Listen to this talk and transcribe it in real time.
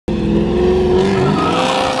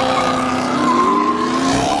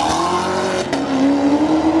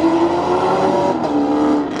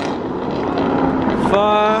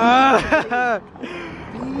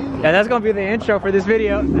That's gonna be the intro for this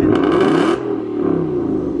video.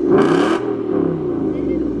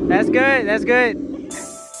 That's good, that's good.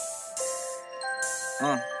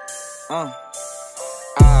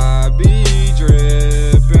 I be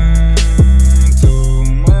dripping too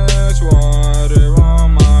much water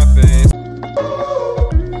on my face.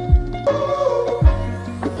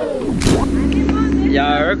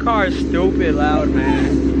 Yeah, her car is stupid loud,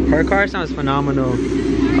 man. Her car sounds phenomenal.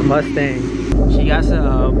 A Mustang. She got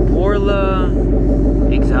a Borla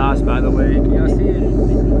exhaust, by the way. Can y'all see it?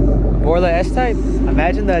 Borla S-Type.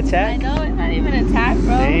 Imagine the attack. I know, it's not even attack,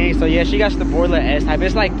 bro. Dang, so yeah, she got the Borla S-Type.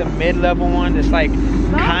 It's like the mid-level one. It's like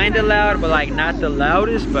kind of loud, but like not the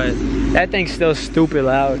loudest, but that thing's still stupid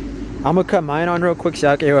loud. I'm gonna cut mine on real quick so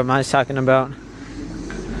y'all can hear what mine's talking about.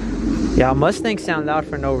 Yeah, Mustangs sound loud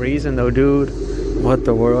for no reason though, dude. What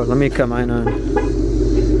the world? Let me cut mine on.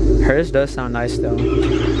 Hers does sound nice though.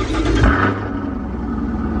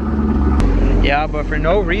 Yeah, but for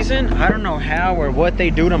no reason, I don't know how or what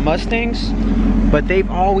they do to Mustangs, but they've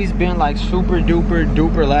always been like super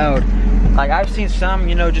duper loud. Like I've seen some,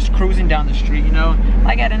 you know, just cruising down the street, you know,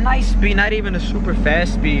 like at a nice speed, not even a super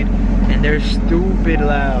fast speed, and they're stupid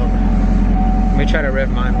loud. Let me try to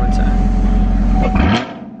rev mine one time.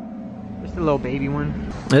 Just a little baby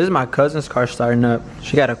one. This is my cousin's car starting up.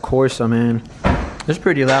 She got a Corsa, man. It's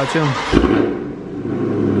pretty loud too.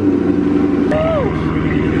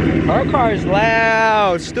 Her car is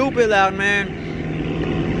loud, stupid loud, man.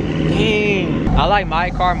 Dang. I like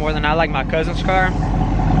my car more than I like my cousin's car.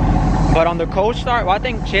 But on the cold start, well, I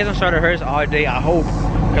think she hasn't started hers all day, I hope.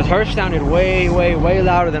 Because hers sounded way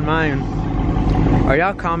louder than mine. Or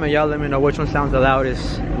y'all comment, y'all let me know which one sounds the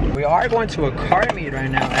loudest. We are going to a car meet right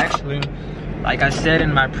now, actually. Like I said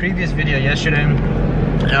in my previous video yesterday,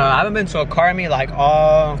 I haven't been to a car meet like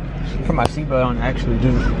all... Put my seatbelt on, actually,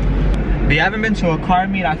 dude. But I haven't been to a car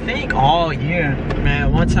meet, I think, all year.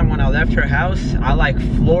 Man, one time when I left her house, I like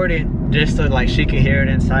floored it just so like she could hear it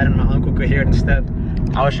inside and my uncle could hear it and stuff.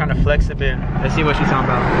 I was trying to flex a bit. Let's see what she's talking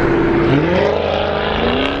about.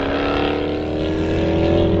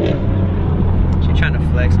 She's trying to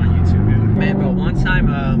flex on YouTube, dude. Man, but one time,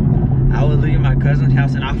 I was leaving my cousin's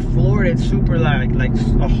house and I floored it super loud, like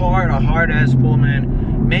a hard ass pull, man.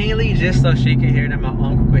 Mainly just so she could hear it and my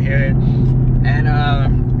uncle could hear it. And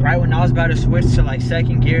right when I was about to switch to like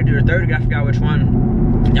second gear or third gear, I forgot which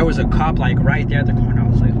one, there was a cop like right there at the corner. I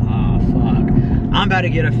was like, oh fuck, I'm about to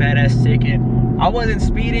get a fat ass ticket. I wasn't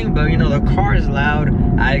speeding, but you know, the car is loud.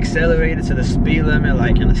 I accelerated to the speed limit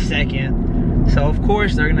like in a second. So of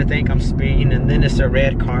course they're gonna think I'm speeding, and then it's a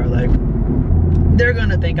red car, like they're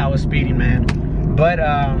gonna think I was speeding, man. But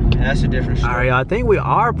that's a different story. All right, I think we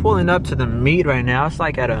are pulling up to the meet right now. It's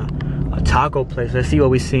like at a taco place. Let's see what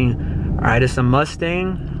we see. All right, it's a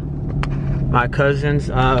Mustang, my cousin's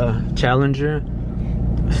Challenger.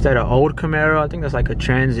 Instead of old Camaro, I think that's like a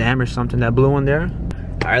Trans Am or something, that blue one there.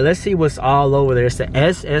 All right, let's see what's all over there. It's the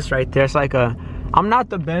SS right there. It's like a, I'm not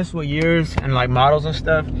the best with years and like models and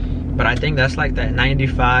stuff, but I think that's like that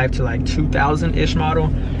 95 to like 2000-ish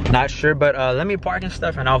model. Not sure, but let me park and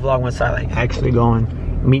stuff and I'll vlog once I like actually go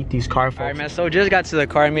and meet these car folks. All right, man, so just got to the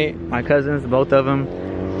car meet. My cousins, both of them.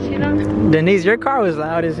 Denise, your car was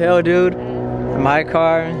loud as hell, dude. My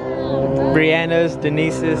car, Brianna's,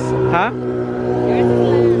 Denise's, huh?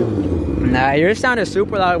 Nah, yours sounded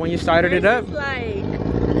super loud when you started it up.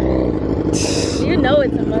 You know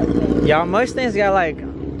it's a Mustang. Y'all Mustangs got like,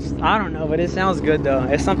 I don't know, but it sounds good though.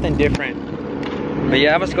 It's something different. But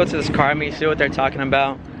yeah, let's go to this car meet, see what they're talking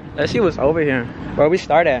about. Let's see what's over here. Where we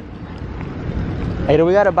start at? Hey, do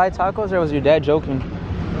we gotta buy tacos or was your dad joking?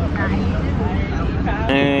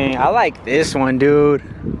 Dang, I like this one, dude.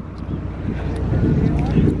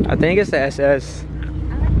 I think it's the SS.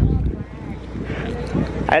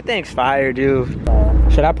 That thing's fire, dude.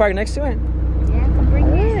 Should I park next to it? Yeah, come bring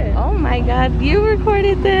it. Oh my god, you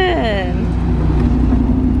recorded then.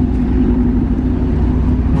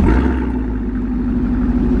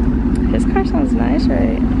 His car sounds nice,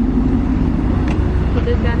 right? He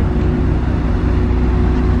just got it.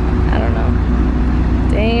 I don't know.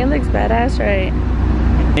 Dang, it looks badass, right?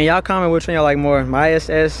 And y'all comment which one y'all like more. My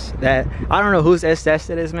SS, that, I don't know whose SS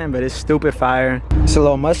it is, man, but it's stupid fire. It's a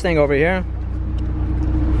little Mustang over here.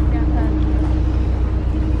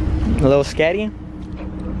 A little scatty.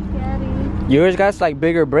 Yours got like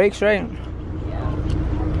bigger brakes, right?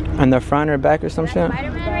 Yeah. On the front or back or some shit?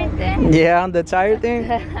 Spider-Man right there? Yeah, on the tire thing?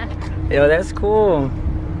 Yo, that's cool.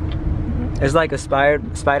 It's like a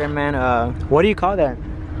Spider-Man, what do you call that?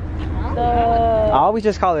 I always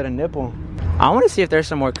just call it a nipple. I want to see if there's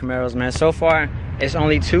some more Camaros, man. So far, it's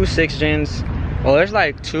only 2 6th gens. Well, there's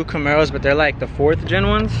like 2 Camaros, but they're like the 4th gen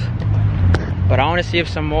ones. But I want to see if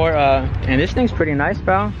some more, and this thing's pretty nice,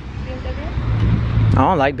 pal. I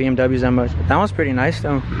don't like BMWs that much, but that one's pretty nice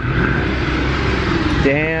though.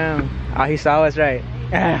 Damn. Oh, he saw us right.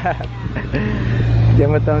 Give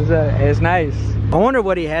him a thumbs up. It's nice. I wonder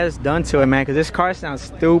what he has done to it, man, because this car sounds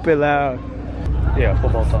stupid loud. Yeah,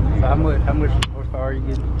 football time. How much horsepower are you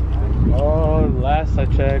getting? Oh, last I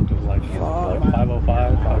checked it was like 505,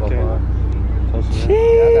 510.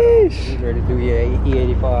 Sheesh. He's ready to do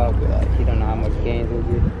E85, but like, he don't know how much gains he'll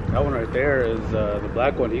get. That one right there is the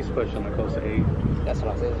black one. He's pushing like close to 8. That's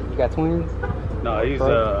what I said. You got twins? No, he's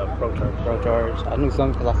Pro Charge. Pro Charge. I knew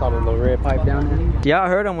something because I saw the little red pipe down there. Y'all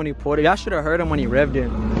heard him when he pulled it. Y'all should have heard him when he revved it.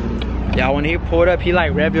 Yeah, when he pulled up, he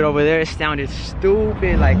like revved it over there. It sounded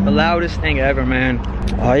stupid, like the loudest thing ever, man.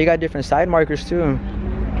 Oh, you got different side markers too.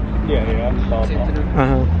 Yeah, I'm installed.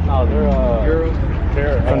 No,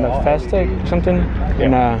 they're from the Fastech or something. Yeah.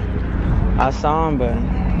 Nah, I saw them, but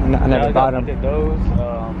I never bought them. Those,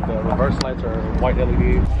 the reverse lights are white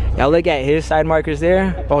LED. Y'all look at his side markers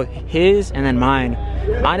there, both his and then mine.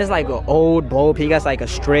 Mine is like an old bulb. He got like a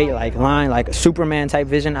straight like line, like a Superman type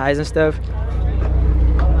vision eyes and stuff.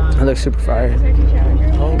 It looks super fire.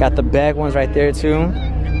 Got the back ones right there too,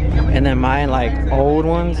 and then mine like old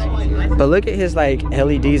ones. But look at his like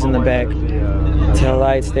LEDs in the back, tail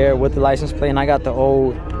lights there with the license plate, and I got the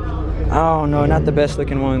old. I don't know, not the best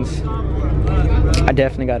looking ones. I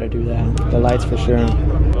definitely got to do that. The lights for sure.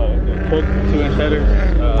 Quick 2-inch headers.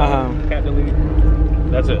 Cat delete.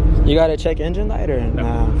 That's it. You got to check engine light or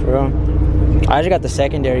nah? For real. I just got the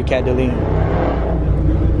secondary cat delete.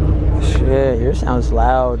 Shit, yours sounds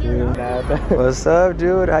loud, dude. What's up,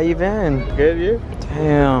 dude? How you been? Good, you?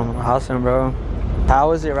 Damn, awesome, bro. How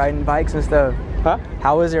was it riding bikes and stuff? Huh?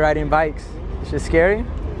 How was it riding bikes? Is it scary?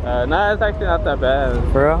 Nah, it's actually not that bad.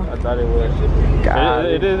 For real? I thought it was.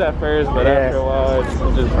 It is at first, but Yeah. after a while, it's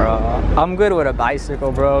just. Bro, I'm good with a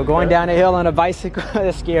bicycle, bro. Going down a hill on a bicycle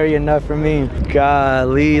is scary enough for me.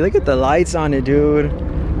 Golly, look at the lights on it, dude.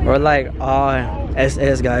 Or like,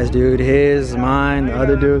 SS guys, dude. His, mine, the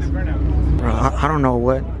other dudes. Bro, I don't know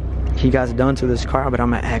what he got done to this car, but I'm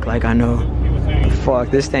gonna act like I know. Fuck,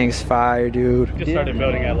 this thing's fire, dude. Just started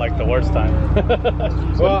building at like the worst time.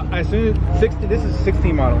 Well, as soon as 16, this is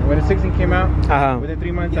 16 model. When the 16 came out, within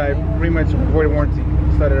 3 months, I pretty much avoided warranty.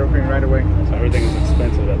 Started everything right away. So everything was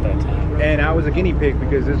expensive at that time. And I was a guinea pig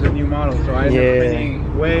because this is a new model, so I ended up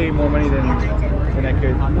spending way more money than I could. Than I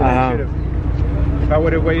should have. If I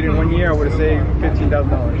would have waited 1 year, I would have saved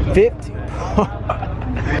 $15,000. 50.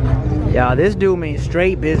 Yeah, this dude means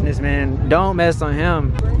straight business, man. Don't mess on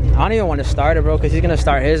him. I don't even want to start it, bro, because he's gonna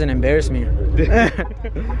start his and embarrass me.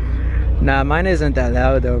 Nah, mine isn't that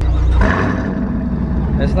loud though.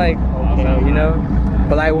 It's like, okay, you know,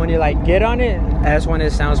 but like when you like get on it, that's when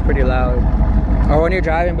it sounds pretty loud. Or when you're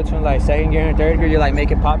driving between like second gear and third gear, you like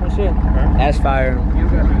make it pop and shit. That's fire.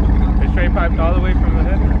 It's straight piped all the way from the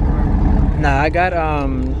head? Nah, I got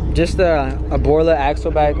just a Borla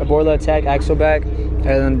axle back, a Borla Attack axle back, and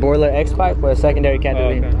then Borla X pipe with a secondary cat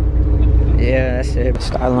delete. Okay. Yeah, that's it.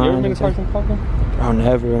 Skyline. You ever been to Parks and Falcon? Oh,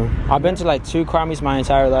 never. I've been to like 2 car meets my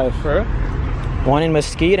entire life. For real? One in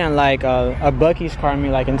Mesquite and like a Buc-ee's car meet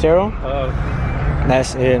like in Terrell.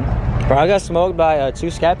 That's it. Bro, I got smoked by 2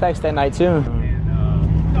 Scat Packs that night too.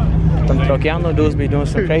 Them Troqueano dudes be doing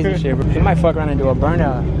some crazy shit, bro. He might fuck around and do a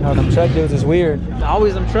burnout. You know, them truck dudes is weird.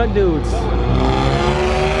 Always them truck dudes.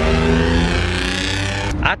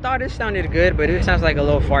 I thought it sounded good, but it sounds like a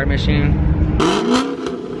little fart machine.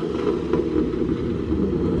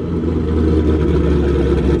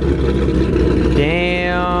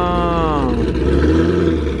 Damn.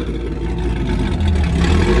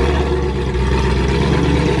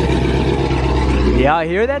 Y'all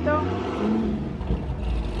hear that though?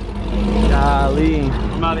 Golly.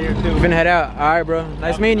 I'm out of here too. We're gonna head out. Alright, bro.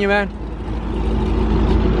 Nice meeting you, man.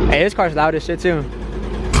 Hey, this car's loud as shit too.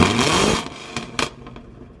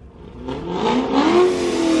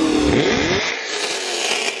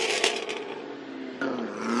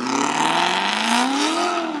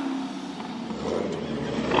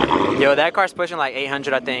 Yo, that car's pushing like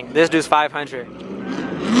 800, I think. This dude's 500.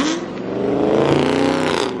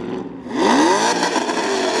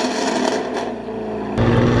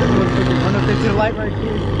 150 to light right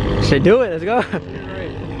here. Should do it. Let's go.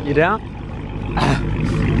 You down?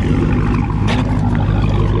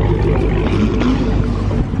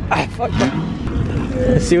 Fuck.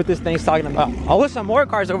 Let's see what this thing's talking about. Oh, there's some more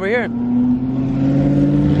cars over here.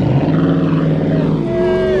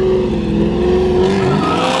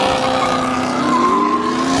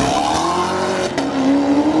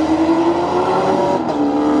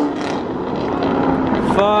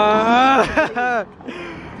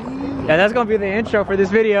 Yeah, that's gonna be the intro for this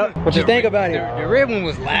video. What you think about it? The red one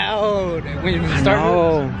was loud when you started.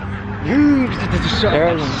 Oh,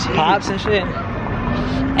 there was pops and shit.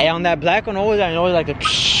 Hey, on that black one, always I know like a.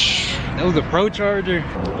 That was a Pro Charger.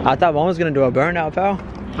 I thought one was gonna do a burnout, pal.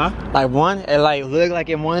 Huh? Like one, it like looked like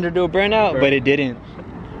it wanted to do a burnout, but it didn't.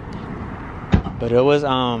 But it was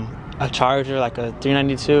a Charger, like a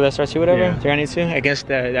 392 SRT, whatever, Yeah. 392 against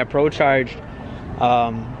that Pro Charge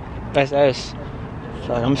SS.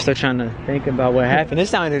 So like, I'm still trying to think about what happened. It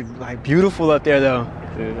sounded like beautiful up there though.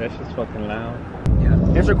 Dude, that's just fucking loud.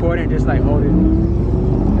 Yeah. It's recording, just like hold it.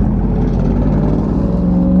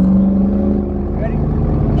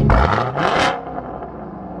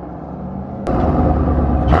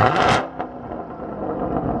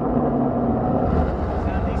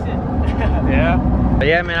 But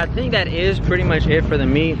yeah, man, I think that is pretty much it for the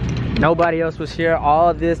meet. Nobody else was here. All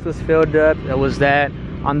of this was filled up. It was that.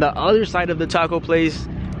 On the other side of the taco place,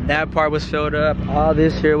 that part was filled up. All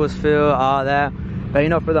this here was filled, all that. But you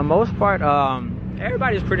know, for the most part,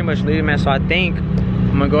 everybody's pretty much leaving, man. So I think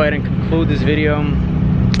I'm gonna go ahead and conclude this video.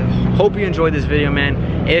 Hope you enjoyed this video,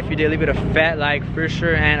 man. If you did, leave it a fat like for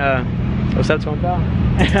sure. And what's up to him, pal?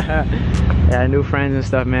 Yeah, new friends and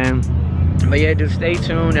stuff, man. But yeah, dude, stay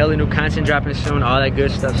tuned. Hella new content dropping soon, all that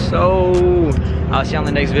good stuff. So I'll see you on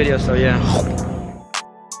the next video. So yeah.